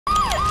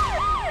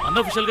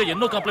Unofficial గా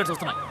ఎన్నో complaints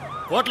వస్తున్నాయి.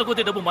 కోట్ల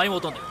కొద్ది డబ్బు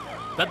మాయమవుతోంది.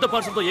 పెద్ద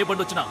పార్సల్తో ఏ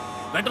బండి వచ్చినా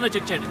వెంటనే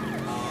చెక్ చేయండి.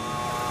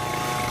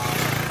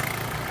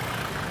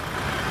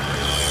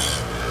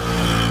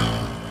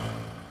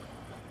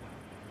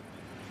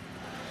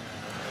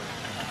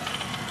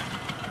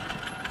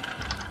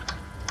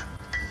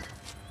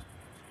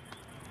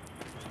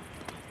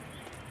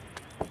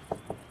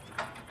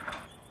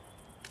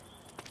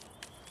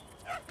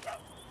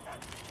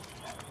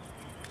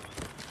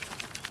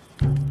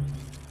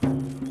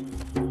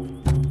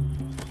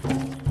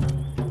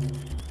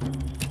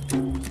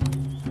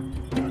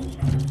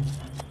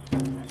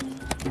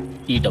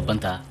 ఈ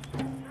డబ్బంతా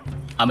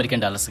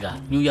అమెరికన్ డాలర్స్గా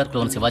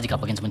న్యూయార్క్లోని శివాజీకి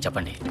అప్పగించమని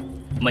చెప్పండి.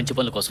 మంచి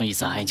పనుల కోసం ఈ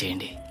సహాయం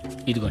చేయండి.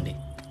 ఇదిగోండి,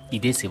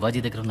 ఇదే శివాజీ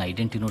దగ్గర ఉన్న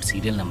identity note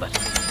serial number.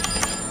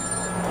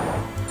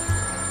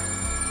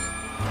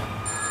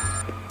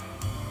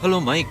 Hello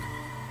mic.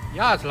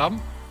 Yeah Aslam.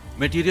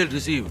 Material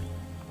received.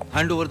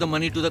 Hand over the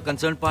money to the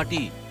concern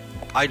party.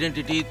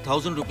 Identity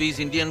 1000 rupees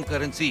Indian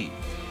currency.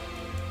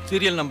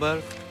 Serial number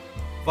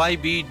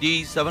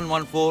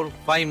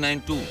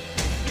 5BD714592.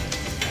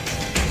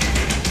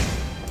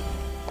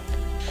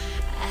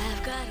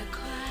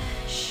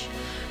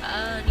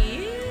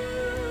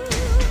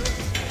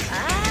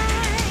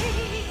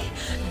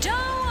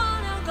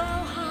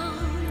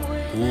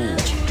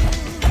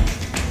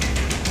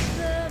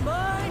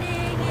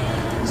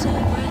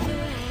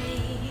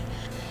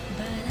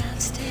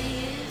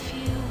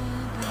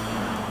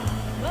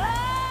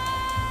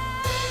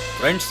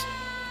 Friends,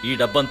 ఈ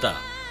డబ్బంతా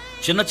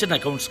చిన్న చిన్న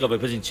అకౌంట్స్గా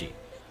విభజించి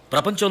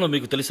ప్రపంచంలో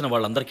మీకు తెలిసిన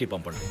వాళ్ళందరికీ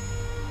పంపండి.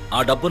 ఆ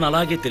డబ్బును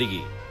అలాగే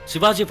తిరిగి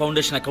శివాజీ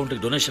ఫౌండేషన్ అకౌంట్కి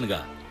డొనేషన్గా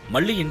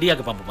మళ్ళీ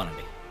ఇండియాకి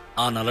పంపమనండి.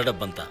 ఆ నల్ల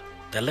డబ్బంతా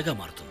తెల్లగా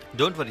మారుతుంది.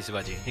 డోంట్ వరీ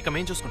శివాజీ, ఇక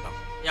మేము చూసుకుంటాం.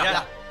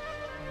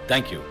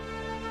 Thank you.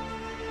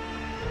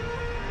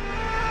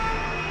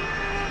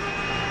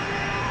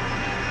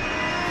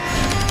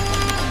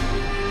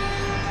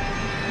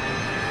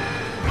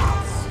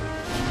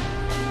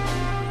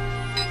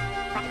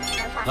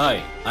 Hi,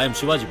 I am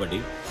Shivaji buddy.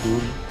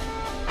 Cool.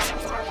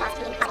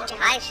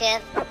 Hi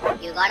chef,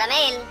 you got a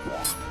mail.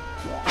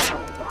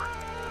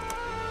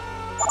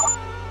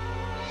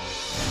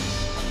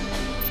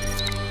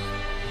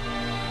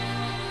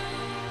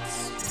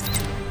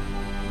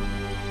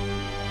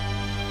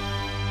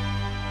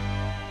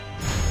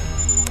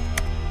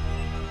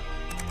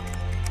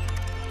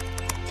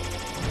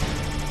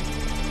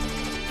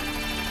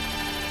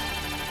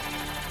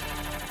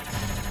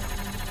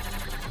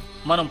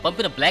 మనం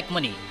పంపిన బ్లాక్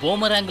మనీ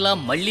బూమరాంగ్ లా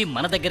మళ్ళీ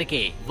మన దగ్గరికే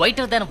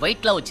వైటర్ దాన్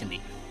వైట్ లా వచ్చింది.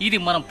 ఇది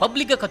మనం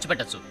పబ్లిక్ గా ఖర్చు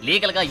పెట్టచ్చు.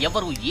 లీగల్ గా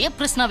ఎవరు ఏ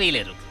ప్రశ్న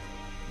వేయలేరు.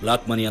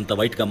 బ్లాక్ మనీ అంతా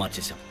వైట్ గా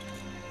మార్చేశాం.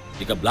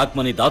 ఇక బ్లాక్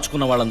మనీ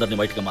దాచుకున్న వాళ్ళందరినీ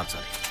వైట్ గా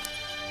మార్చాలి.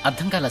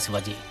 అర్థం కాలా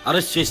శివాజీ?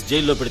 అరెస్ట్ చేసి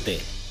జైల్లో పెడితే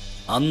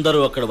అందరూ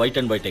అక్కడ white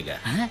and వైటేగా.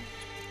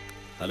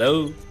 Hello,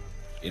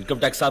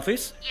 income tax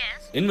office,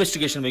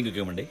 investigation wing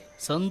ఇవ్వండి.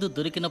 సందు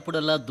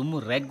దొరికినప్పుడల్లా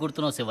దుమ్ము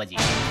రేగ్గొడుతున్నావు శివాజీ.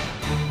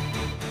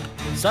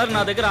 సార్, నా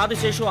దగ్గర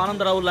ఆదిశేషు,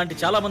 ఆనందరావు లాంటి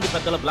చాలా మంది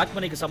పెద్దల బ్లాక్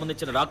మనీకి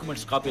సంబంధించిన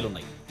డాక్యుమెంట్స్ కాపీలు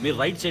ఉన్నాయి. మీరు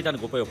రైట్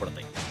చేయడానికి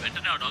ఉపయోగపడతాయి.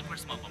 వెంటనే ఆ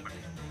డాక్యుమెంట్స్ మాకు పంపండి.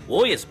 ఓ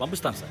ఎస్,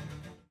 పంపిస్తాను సార్.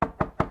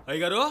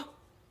 అయ్యగారు,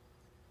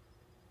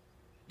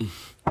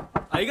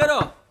 అయ్యగారు.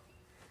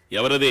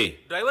 ఎవరది?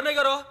 డ్రైవర్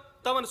అయ్యగారు,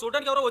 తమను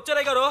చూడడానికి ఎవరో వచ్చారు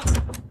అయ్యగారు.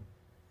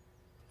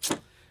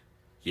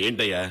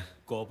 ఏంటయ్యా?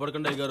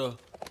 కోపడకండి అయ్యగారు,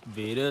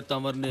 వేరే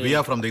తమర్ని. We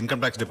are from the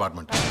income tax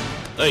department.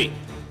 ఏయ్,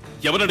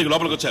 ఎవరడికి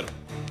లోపలికి వచ్చారు?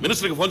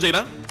 మినిస్టర్కి ఫోన్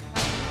చేయనా?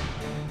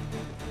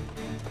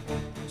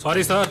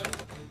 Sorry sir,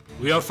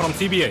 we are from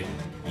CBI.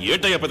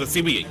 ఏంటయ్యా పెద్ద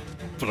సిబిఐ?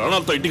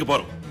 ప్రాణాలతో ఇంటికి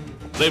పోరు.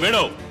 రే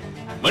వేణు,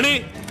 మణి,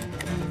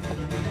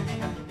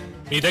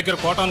 మీ దగ్గర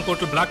కోటాను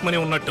కోట్లు బ్లాక్ మనీ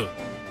ఉన్నట్టు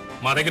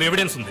మా దగ్గర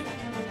ఎవిడెన్స్ ఉంది.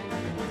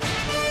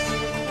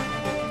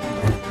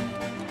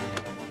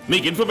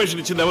 మీకు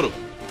ఇన్ఫర్మేషన్ ఇచ్చింది ఎవరు?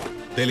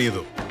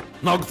 తెలియదు.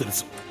 నాకు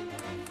తెలుసు.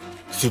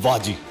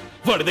 శివాజీ,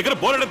 వాడి దగ్గర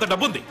బోలెడంత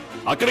డబ్బుంది.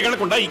 అక్కడికి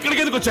వెళ్లకుండా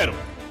ఇక్కడికి ఎందుకు వచ్చారు?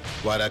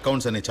 వారి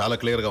అకౌంట్స్ అన్ని చాలా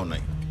క్లియర్ గా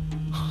ఉన్నాయి.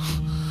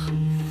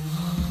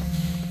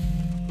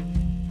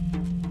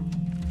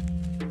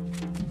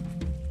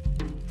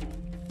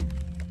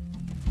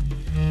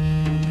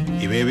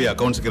 ఇవేవి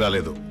అకౌంట్స్కి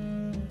రాలేదు.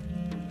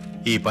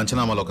 ఈ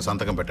పంచనామాలో ఒక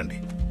సంతకం పెట్టండి.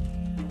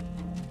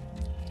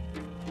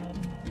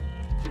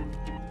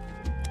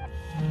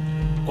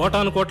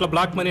 కోటాను కోట్ల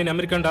బ్లాక్ మనీని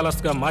అమెరికన్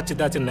డాలర్స్ గా మార్చి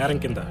దాచిన నేరం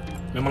కింద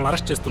మిమ్మల్ని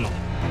అరెస్ట్ చేస్తున్నాం.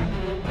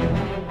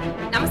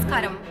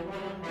 నమస్కారం.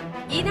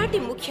 ఈనాటి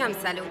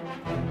ముఖ్యాంశాలు.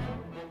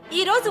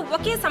 ఈ రోజు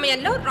ఒకే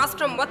సమయంలో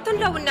రాష్ట్రం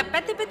మొత్తంలో ఉన్న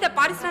పెద్ద పెద్ద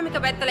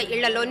పారిశ్రామికవేత్తల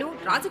ఇళ్లలోనూ,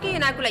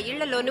 రాజకీయ నాయకుల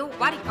ఇళ్లలోనూ,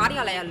 వారి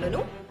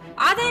కార్యాలయాల్లోనూ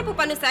ఆదాయపు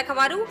పన్ను శాఖ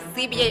వారు,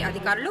 సిబిఐ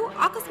అధికారులు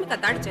ఆకస్మిక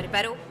దాడి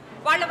జరిపారు.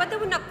 వాళ్ల వద్ద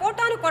ఉన్న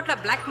కోటాను కోట్ల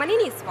బ్లాక్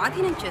మనీని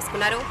స్వాధీనం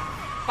చేసుకున్నారు.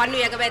 పన్ను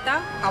ఎగవేత,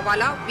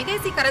 హవాలా,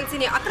 విదేశీ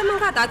కరెన్సీని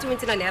అక్రమంగా దాచి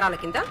ఉంచిన నేరాల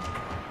కింద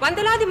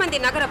వందలాది మంది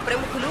నగర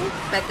ప్రముఖులు,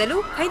 పెద్దలు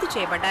ఖైదు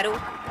చేయబడ్డారు.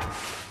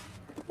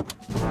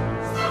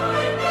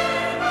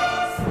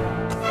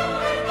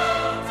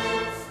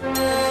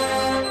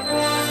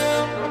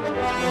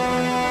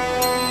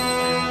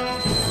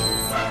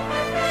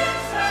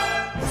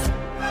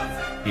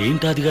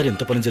 ఏంటాది గారు,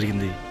 ఎంత పని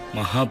జరిగింది?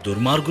 మహా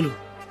దుర్మార్గులు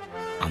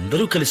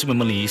అందరూ కలిసి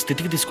మిమ్మల్ని ఈ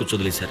స్థితికి తీసుకొచ్చి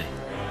వదిలేశారే.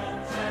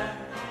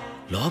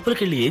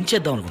 లోపలికెళ్ళి ఏం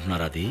చేద్దాం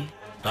అనుకుంటున్నారా? అది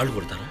రాళ్ళు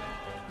కొడతారా,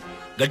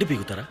 గడ్డి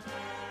పీకుతారా,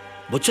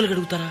 బొచ్చులు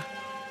గడుగుతారా?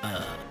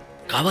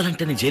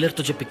 కావాలంటే నేను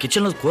జైలర్తో చెప్పి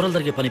కిచెన్లో కూరలు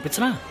జరిగే పని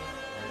ఇప్పించనా?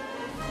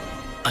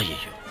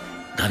 అయ్యయ్యో,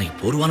 దానికి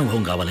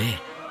పూర్వానుభవం కావాలే.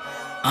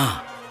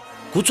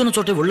 కూర్చున్న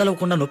చోటే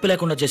ఒళ్ళలవకుండా నొప్పి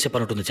లేకుండా చేసే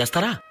పని ఉంటుంది,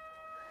 చేస్తారా?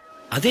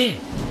 అదే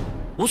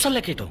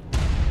ఊసల్లెక్కేయటం.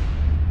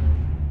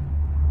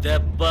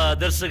 దెబ్బ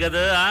అదర్సు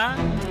కదా.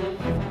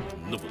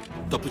 నువ్వు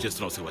తప్పు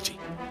చేస్తున్నావు శివాజీ.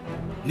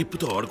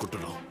 నిప్పుతో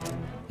ఆడుకుంటున్నావు.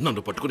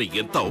 నన్ను పట్టుకుని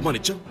ఎంత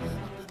అవమానించావు.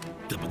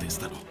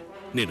 దెబ్బతీస్తాను.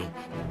 నేను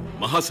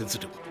మహా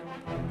సెన్సిటివ్.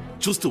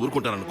 చూస్తూ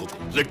ఊరుకుంటాననుకోకు.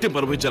 రెట్టింపు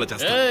అనుభవించేలా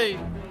చేస్తా.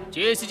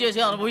 చేసి చేసి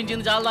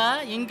అనుభవించింది చాలా,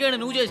 ఇంకేంటి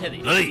నువ్వు చేసేది?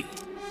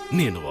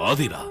 నేను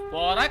ఆదిరా.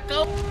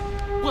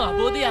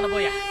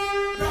 అనబోయా.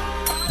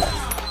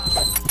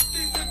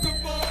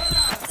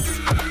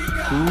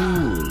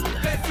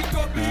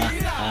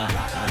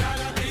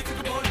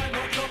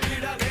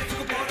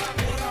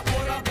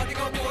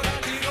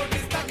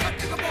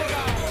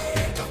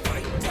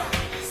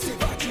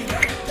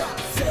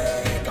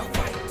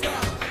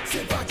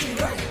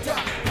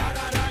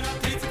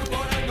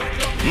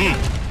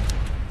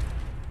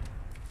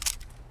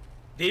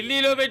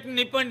 ఢిల్లీలో పెట్టి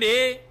నిప్పండి,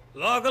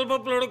 లోకల్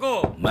పప్పులు ఉడకో.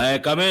 May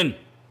come in.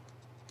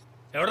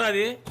 ఎవడా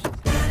అది?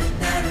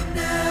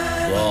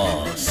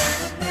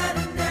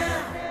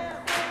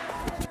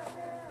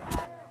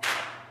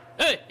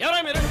 ఎవరా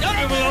మీరు?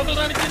 లోకల్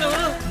రానికి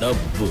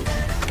డబ్బు.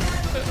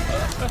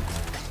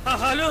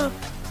 హలో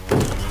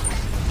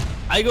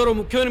అయ్యగారు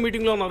ముఖ్యమైన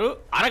మీటింగ్ లో ఉన్నారు.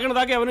 అరగంట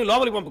దాకా ఎవరిని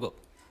లోపలికి పంపుకో.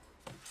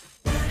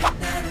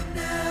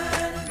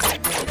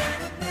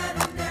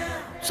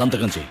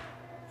 సంతకం చెయ్యి.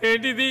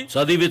 ఏంటిది?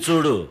 చదివి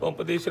చూడు.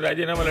 పంపదీసి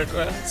రాజీనామా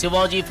లెటరా?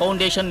 శివాజీ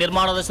ఫౌండేషన్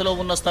నిర్మాణ దశలో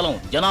ఉన్న స్థలం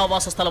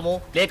జనావాస స్థలమో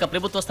లేక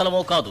ప్రభుత్వ స్థలమో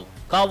కాదు.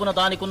 కావున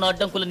దానికున్న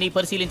అడ్డంకులన్నీ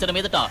పరిశీలించిన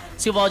మీదట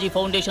శివాజీ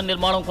ఫౌండేషన్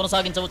నిర్మాణం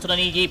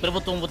కొనసాగించవచ్చునని ఈ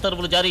ప్రభుత్వం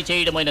ఉత్తర్వులు జారీ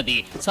చేయడమైనది.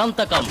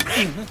 సంతకం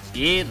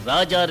ఏ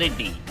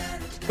రాజారెడ్డి.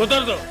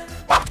 కుదరదు.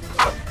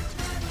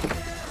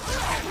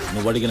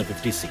 నువ్వు అడిగిన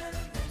 50C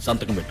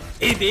సంతకం పెట్టు.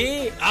 ఇది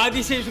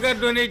ఆదిశేషు గారు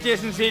డొనేట్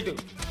చేసిన సీటు.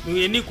 నువ్వు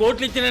ఎన్ని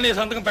కోట్లు ఇచ్చినా నేను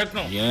సంతకం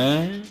పెట్టను.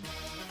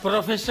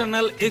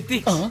 Professional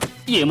ethics.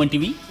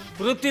 ఏమంటివి?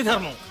 వృత్తి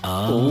ధర్మం.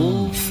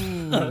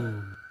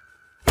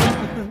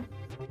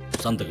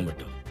 సంతకం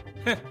పెట్టు.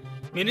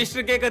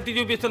 మినిస్టర్కే కత్తి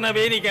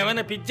చూపిస్తున్నావే,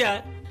 నీకేమైనా పిచ్చా?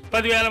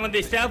 10,000 మంది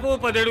స్టాఫ్,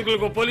 10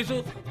 అడుగులకు పోలీసు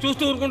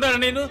చూస్తూ ఊరుకుంటారా?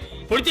 నేను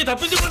పొడిచి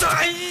తప్పించుకుంటా.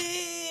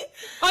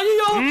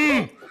 అయ్యో,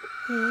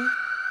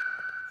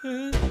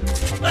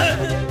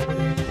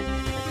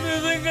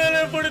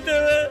 నిజంగానే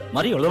పొడితేవే.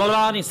 మరి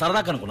నీ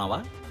సరదా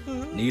కనుకున్నావా?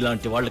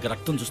 నీలాంటి వాళ్ళకి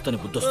రక్తం చూస్తేనే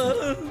బుద్ధొస్తుంది.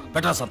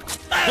 పెట్టా సంతకం.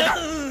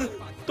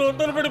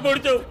 తొందరపడి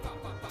పొడిచావు.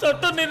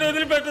 చట్టం నేను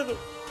వదిలిపెట్టదు.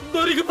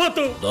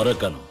 దొరికిపోతావు.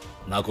 దొరకను.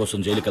 నా కోసం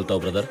జైలుకి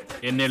వెళ్తావు బ్రదర్.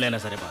 ఎన్నేళ్ళైనా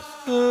సరే బాస్.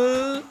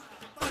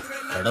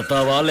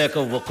 పెడతావా లేక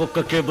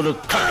ఒక్కొక్క కేబుల్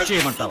కట్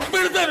చేయమంటావా?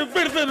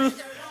 పెడతాను.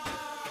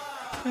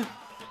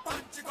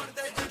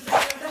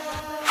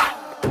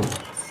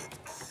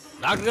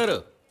 డాక్టర్ గారు,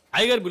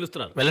 అయ్యగారు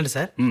పిలుస్తున్నారు. వెళ్ళండి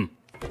సార్.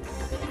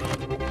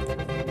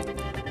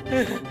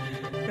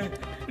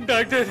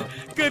 డాక్టర్,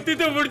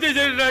 కత్తితో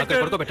పొడిచేశాడు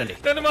డాక్టర్. పడుకోబెట్టండి.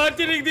 నన్ను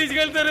మార్చినికి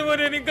తీసుకెళ్తారేమో,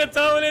 నేను ఇంకా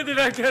చావలేదు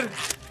డాక్టర్.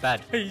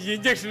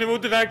 ఇంజక్షన్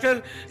ఇవ్వద్దు డాక్టర్,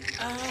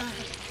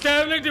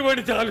 టాబ్లెట్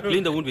ఇవ్వండి చాలు.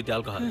 Clean the wound with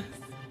alcohol.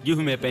 Give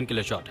him a pain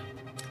killer shot.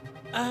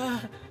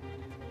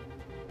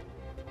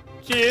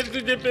 చేర్చు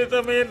చెప్పే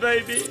సమయం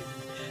రాయిది.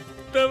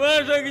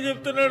 తమాషాకి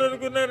చెప్తున్నాడు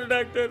అనుకున్నాను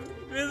డాక్టర్.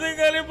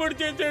 నిజంగానే పొడి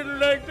చేశాడు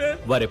డాక్టర్.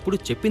 వారు ఎప్పుడు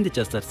చెప్పింది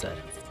చేస్తారు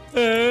సార్.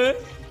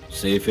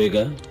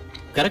 సేఫేగా?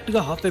 కరెక్ట్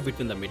గా half way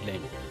between the mid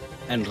line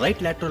and right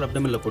lateral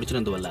abdomen లో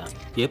పొడిచినందువల్ల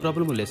ఏ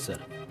ప్రాబ్లము లేదు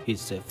సార్.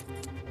 He's safe.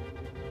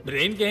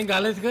 బ్రెయిన్ కి ఏం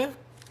కాలేదుగా?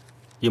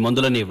 ఈ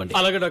మందులన్నీ ఇవ్వండి.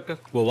 అలాగే డాక్టర్.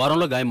 ఓ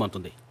వారంలో గాయం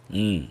అవుతుంది.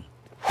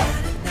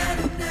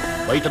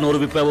 బయట నోరు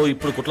విప్పావో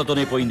ఇప్పుడు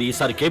కుట్లతోనే పోయింది.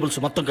 ఈసారి కేబుల్స్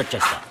మొత్తం కట్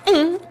చేస్తా.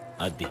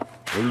 అది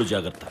ఒళ్ళు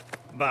జాగ్రత్త.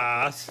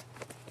 బాస్,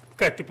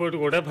 కత్తిపోటు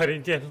కూడా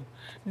భరించాను.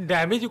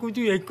 డ్యామేజ్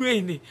కొంచెం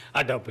ఎక్కువైంది.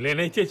 ఆ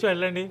డబ్బులేనా ఇచ్చేసి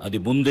వెళ్ళండి. అది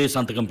ముందే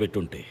సంతకం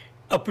పెట్టుంటే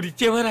అప్పుడు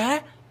ఇచ్చేవారా?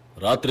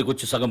 రాత్రికి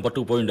వచ్చి సగం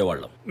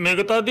పట్టుకుపోయిండేవాళ్ళం.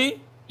 మిగతాది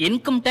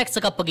ఇన్కమ్ ట్యాక్స్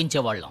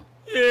అప్పగించేవాళ్ళం.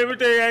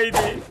 ఏమిటయ్యా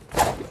ఇది?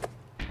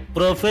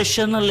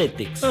 ప్రొఫెషనల్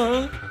ఎథిక్స్,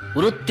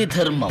 వృత్తి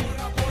ధర్మం.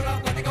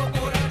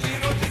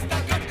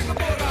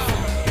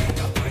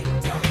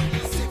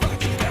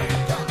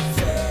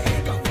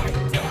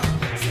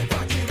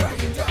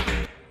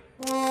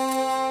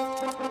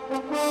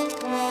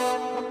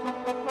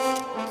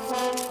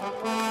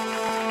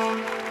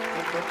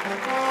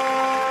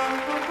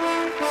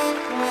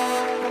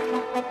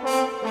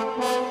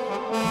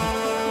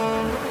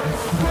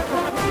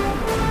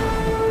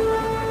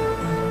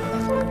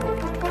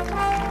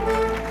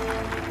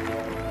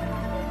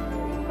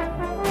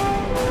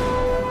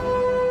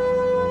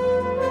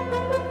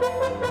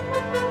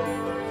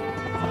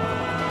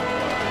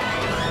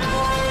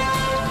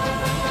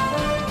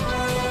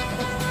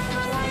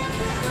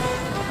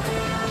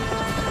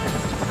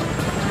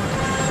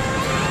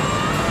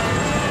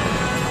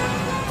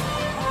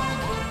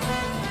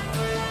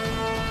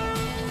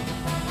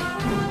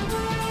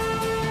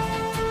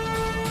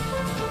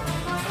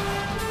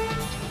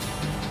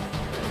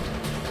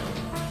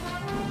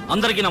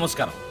 అందరికీ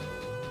నమస్కారం.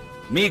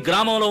 మీ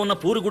గ్రామంలో ఉన్న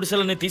పూరి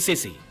గుడిసెలని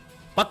తీసేసి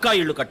పక్కా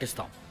ఇళ్లు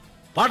కట్టిస్తాం.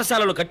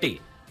 పాఠశాలలు కట్టి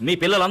మీ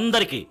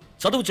పిల్లలందరికీ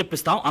చదువు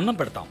చెప్పిస్తాం, అన్నం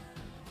పెడతాం.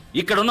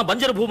 ఇక్కడున్న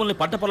బంజరు భూముల్ని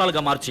పంట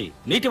పొలాలుగా మార్చి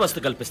నీటి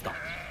వసతి కల్పిస్తాం.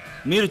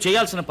 మీరు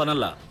చేయాల్సిన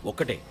పనుల్లా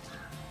ఒక్కటే,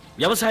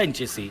 వ్యవసాయం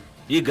చేసి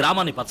ఈ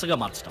గ్రామాన్ని పచ్చగా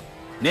మార్చడం.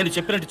 నేను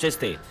చెప్పినట్టు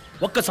చేస్తే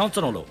 1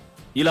 సంవత్సరంలో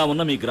ఇలా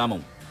ఉన్న మీ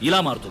గ్రామం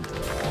ఇలా మారుతుంది.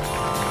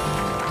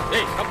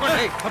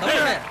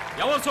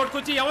 ఎవరు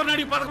చోటుకొచ్చి ఎవరిని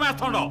అడిగి పథకం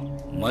వేస్తాడో?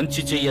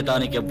 మంచి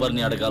చెయ్యటానికి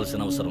ఎవ్వరిని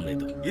అడగాల్సిన అవసరం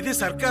లేదు. ఇది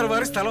సర్కార్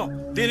వారి స్థలం.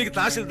 దీనికి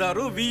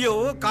తహసీల్దారు, విఓ,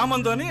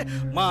 కామందో అని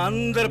మా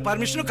అందరి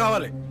పర్మిషన్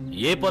కావాలి.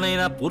 ఏ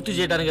పనైనా పూర్తి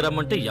చేయడానికి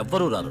రమ్మంటే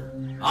ఎవ్వరూ రారు.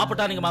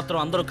 ఆపటానికి మాత్రం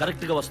అందరూ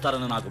కరెక్ట్ గా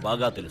వస్తారని నాకు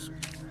బాగా తెలుసు.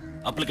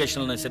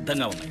 అప్లికేషన్లు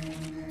సిద్ధంగా ఉన్నాయి.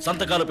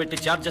 సంతకాలు పెట్టి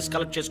ఛార్జెస్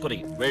కలెక్ట్ చేసుకుని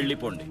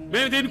వెళ్ళిపోండి.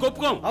 మేము దీనికి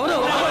ఒప్పుకోం.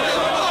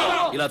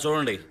 ఇలా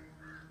చూడండి,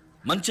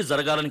 మంచి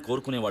జరగాలని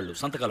కోరుకునే వాళ్ళు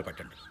సంతకాలు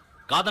పెట్టండి.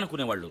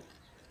 కాదనుకునే వాళ్ళు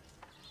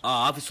ఆ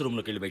ఆఫీస్ రూమ్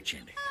లోకి వెళ్ళి వెయిట్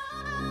చేయండి.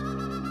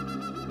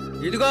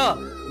 ఇదిగో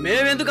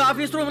మేమెందుకు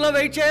ఆఫీస్ రూమ్ లో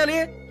వెయిట్ చేయాలి?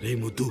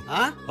 ముద్దు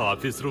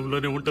ఆఫీస్ రూమ్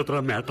లోనే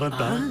ఉంటుందిరా మ్యాటర్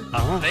అంతా.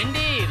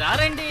 రండి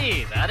రారండి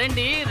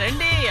రారండి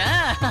రండి.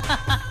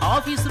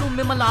 ఆఫీస్ రూమ్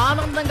మిమ్మల్ని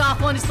ఆనందంగా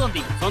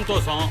ఆహ్వానిస్తోంది.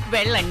 సంతోషం.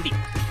 వెళ్ళండి.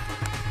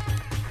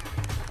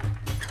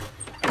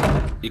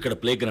 ఇక్కడ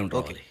ప్లే గ్రౌండ్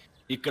రావాలి,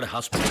 ఇక్కడ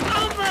హాస్పిటల్,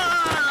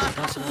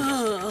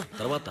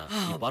 తర్వాత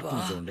ఈ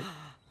పార్కును చూడండి.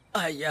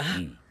 అయ్యా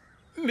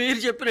మీరు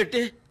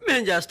చెప్పినట్టే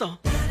మేం చేస్తాం.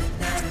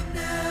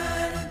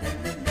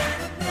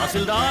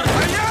 తహసీల్దార్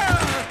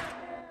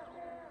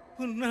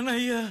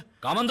ఉన్నానయ్యా.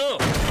 కామందో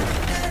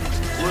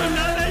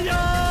ఉన్నానయ్యా.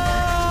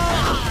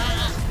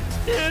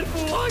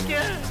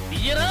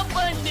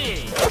 బండి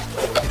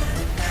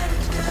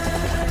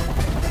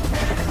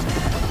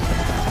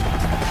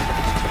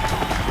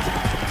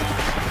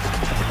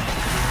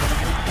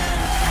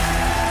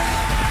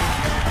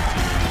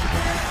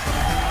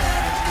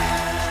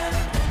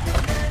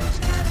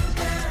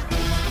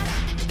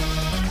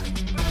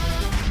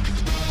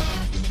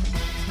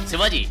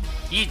శివాజీ,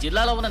 ఈ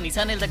జిల్లాలో ఉన్న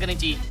నిశానేల దగ్గర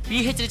నుంచి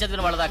పిహెచ్డి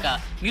చదివిన వాళ్ళ దాకా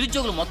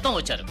నిరుద్యోగులు మొత్తం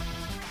వచ్చారు.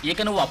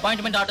 ఇక నువ్వు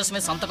అపాయింట్మెంట్ ఆర్డర్స్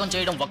మీద సంతకం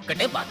చేయడం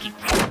ఒక్కటే బాకీ.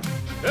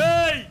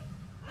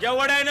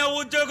 ఎవడైనా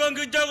ఉద్యోగం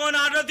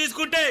ఆర్డర్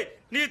తీసుకుంటే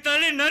నీ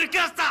తల్లి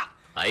నరికేస్తా.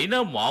 అయినా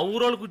మా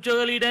ఊరోళ్ళకి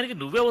ఉద్యోగాలు ఇవ్వడానికి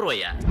నువ్వెవరు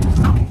అయ్యా?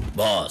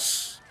 Boss,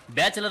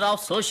 bachelor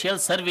of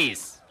social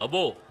service.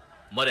 అబ్బో,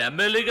 మరి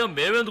ఎమ్మెల్యేగా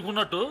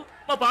మేమెందుకున్నట్టు,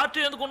 మా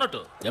పార్టీ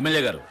ఎందుకున్నట్టు?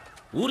 ఎమ్మెల్యే గారు,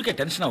 ఊరికే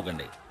టెన్షన్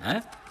అవ్వకండి.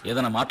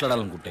 ఏదైనా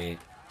మాట్లాడాలనుకుంటే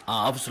ఆ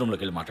ఆఫీస్ రూమ్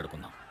లోకి వెళ్ళి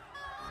మాట్లాడుకుందాం.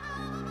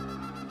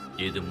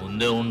 ఇది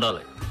ముందే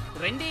ఉండాలి.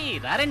 రండి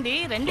రారండి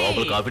రండి.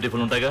 కాఫీ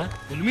టిఫిన్ ఉంటాయిగా,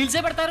 ఫుల్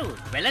మీల్సే పెడతారు.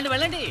 వెళ్ళండి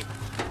వెళ్ళండి.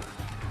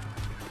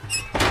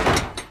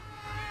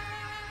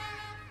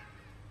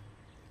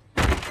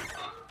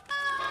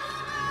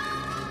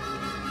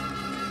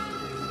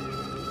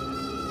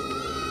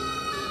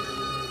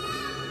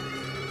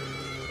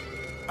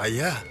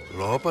 అయ్యా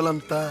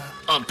లోపలంతా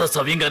అంతా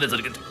సవ్యంగానే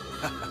జరిగింది.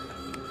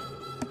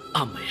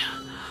 అమ్మయ్య,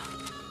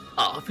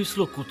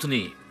 ఆఫీసులో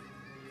కూర్చుని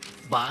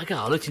బాగా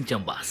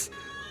ఆలోచించాం బాస్.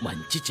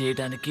 మంచి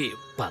చేయడానికి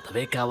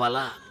పదవే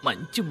కావాలా,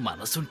 మంచి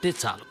మనసుంటే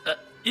చాలు.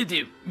 ఇది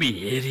మీ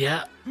ఏరియా,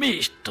 మీ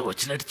ఇష్టం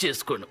వచ్చినట్టు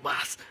చేసుకోండి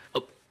బాస్.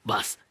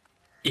 బాస్,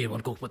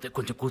 ఏమనుకోకపోతే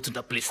కొంచెం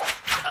కూర్చుంటా ప్లీజ్.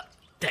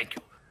 Thank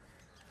you.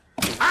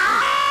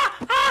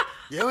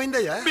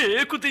 ఏమైందయ్యా?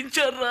 మేకు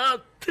దించారా,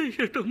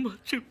 తీయటం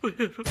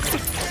మర్చిపోయారు.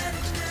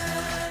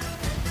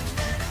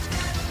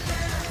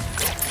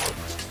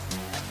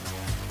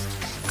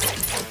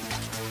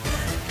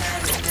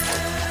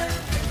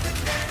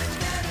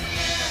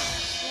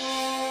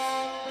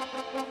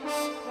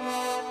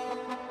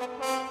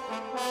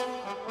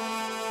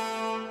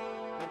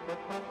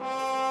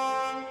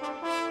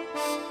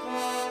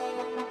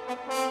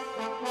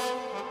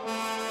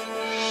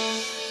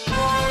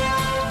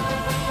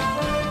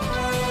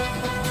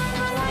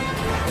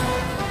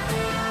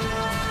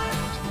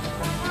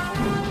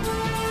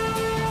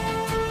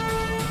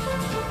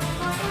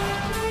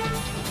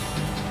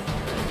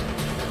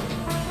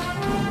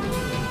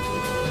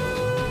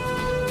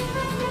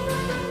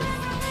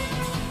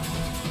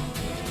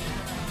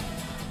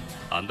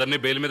 అందరినీ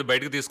బెయిల్ మీద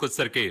బయటకు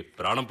తీసుకొచ్చేసరికి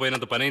ప్రాణం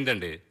పోయినంత పని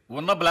అయిందండి.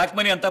 ఉన్న బ్లాక్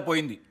మనీ అంతా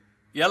పోయింది.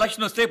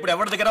 ఎలక్షన్ వస్తే ఇప్పుడు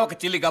ఎవరి దగ్గర ఒక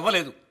చిల్లి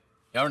గవ్వలేదు.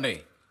 ఏమండి,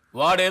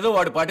 వాడేదో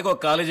వాడి పాటికి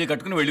ఒక కాలేజీ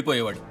కట్టుకుని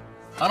వెళ్ళిపోయేవాడు.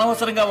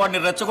 అనవసరంగా వాడిని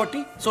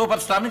రెచ్చగొట్టి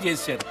సూపర్ స్టార్ని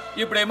చేశారు.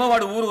 ఇప్పుడేమో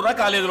వాడు ఊరూరా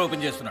కాలేజీలు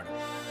ఓపెన్ చేస్తున్నాడు,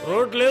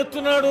 రోడ్లు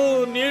వేస్తున్నాడు,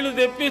 నీళ్లు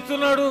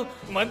తెప్పిస్తున్నాడు.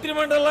 మంత్రి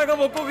మండలిలాగా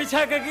ఒక్కొక్క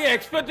శాఖకి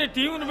ఎక్స్పర్ట్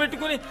టీంను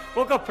పెట్టుకుని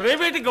ఒక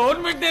ప్రైవేట్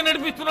గవర్నమెంట్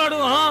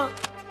నడిపిస్తున్నాడు.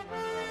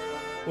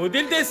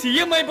 వదిలితే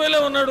సీఎం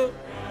అయిపోయేలా ఉన్నాడు.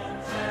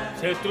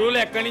 శత్రువులు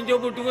ఎక్కడి నుంచో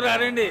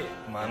పుట్టుకురారండి,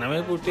 మనమే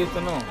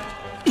పుట్టిస్తున్నాం.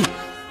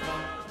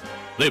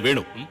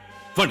 వేణు,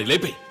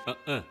 లేపే.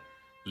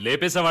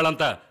 లేపేసే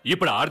వాళ్ళంతా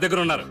ఇప్పుడు ఆడి దగ్గర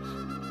ఉన్నారు.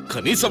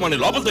 కనీసం వాడిని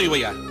లోపలతో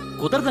ఇవ్వయ్యా.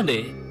 కుదరదండి.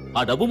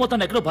 ఆ డబ్బు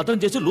మొత్తాన్ని ఎక్కడో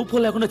భద్రం చేసి లూప్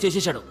హోల్ లేకుండా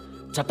చేసేశాడు.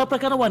 చట్ట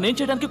ప్రకారం వాడిని ఏం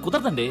చేయడానికి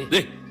కుదరదండి.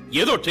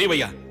 ఏదో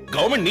చేయవయ్యా,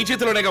 గవర్నమెంట్ నీ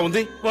చేతిలోనేగా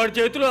ఉంది. వాడి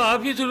చేతిలో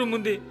ఆఫీసు రూమ్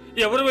ఉంది.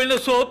 ఎవరు వెళ్ళినా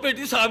సోప్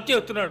పెట్టి సాఫ్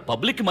చేస్తున్నాడు.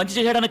 పబ్లిక్ మంచి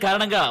చేయడానికి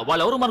కారణంగా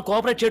వాళ్ళెవరూ మన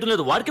కోఆపరేట్ చేయడం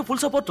లేదు. వాడికి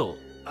ఫుల్ సపోర్ట్.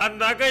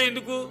 అందాక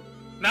ఎందుకు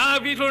నా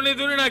ఆఫీస్లోనే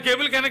దూరి నా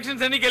కేబుల్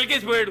కనెక్షన్స్ అన్ని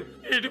గెలికేసిపోయాడు.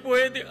 ఇటు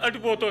పోయేది అటు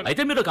పోతుంది.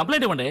 అయితే మీరు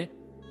కంప్లైంట్ ఇవ్వండి.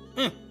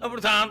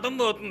 అప్పుడు శాంతం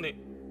పోతుంది.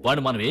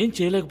 వాడు మనం ఏం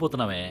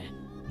చేయలేకపోతున్నామే.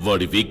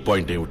 వాడి వీక్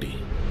పాయింట్ ఏమిటి?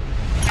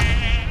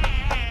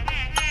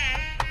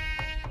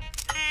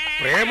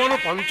 ప్రేమను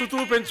పంచుతూ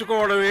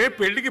పెంచుకోవడమే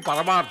పెళ్లికి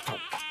పరమార్థం.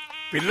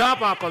 పిల్లా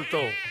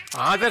పాపలతో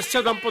ఆదర్శ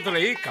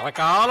దంపతులై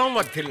కలకాలం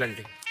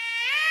వర్ధిల్లండి.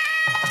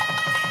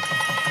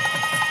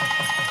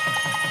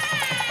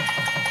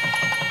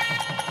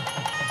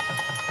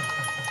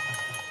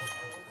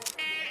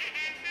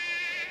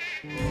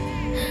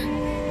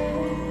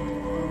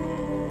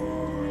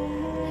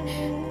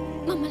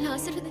 మమ్మల్ని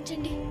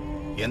ఆశీర్వదించండి.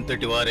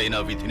 ఎంతటి వారైనా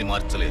విధిని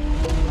మార్చలేరు.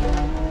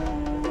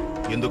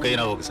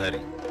 ఎందుకైనా ఒకసారి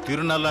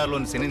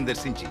తిరునల్లాలోని శనిని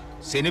దర్శించి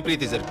శని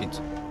ప్రీతి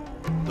జరిపించు.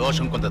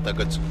 దోషం కొంత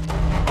తగ్గచ్చు.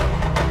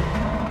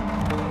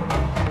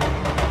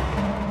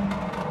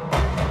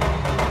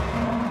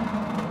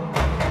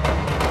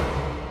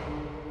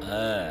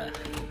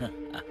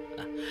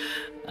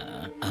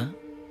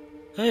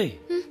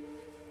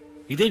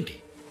 ఇదేంటి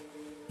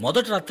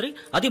మొదటి రాత్రి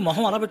అది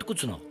మొహం అలా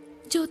పెట్టుకూర్చున్నావు?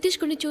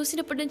 జ్యోతిష్కుని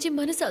చూసినప్పటి నుంచి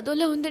మనసు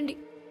అదోలా ఉందండి.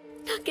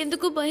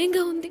 నాకెందుకు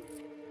భయంగా ఉంది.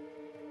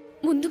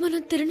 ముందు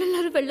మనం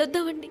తిరునల్లారు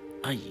వెళ్ళొద్దామండి.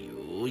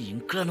 అయ్యో,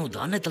 ఇంకా నువ్వు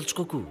దాన్నే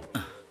తలుచుకోకు.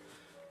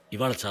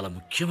 ఇవాళ చాలా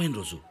ముఖ్యమైన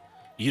రోజు.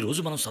 ఈ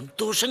రోజు మనం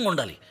సంతోషంగా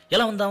ఉండాలి.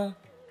 ఎలా ఉందాం?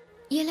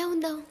 ఎలా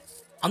ఉందాం?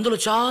 అందులో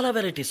చాలా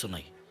వెరైటీస్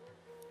ఉన్నాయి.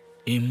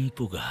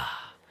 ఇంపుగా,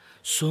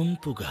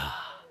 సొంపుగా,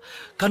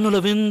 కన్నుల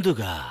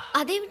విందుగా.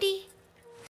 అదేమిటి?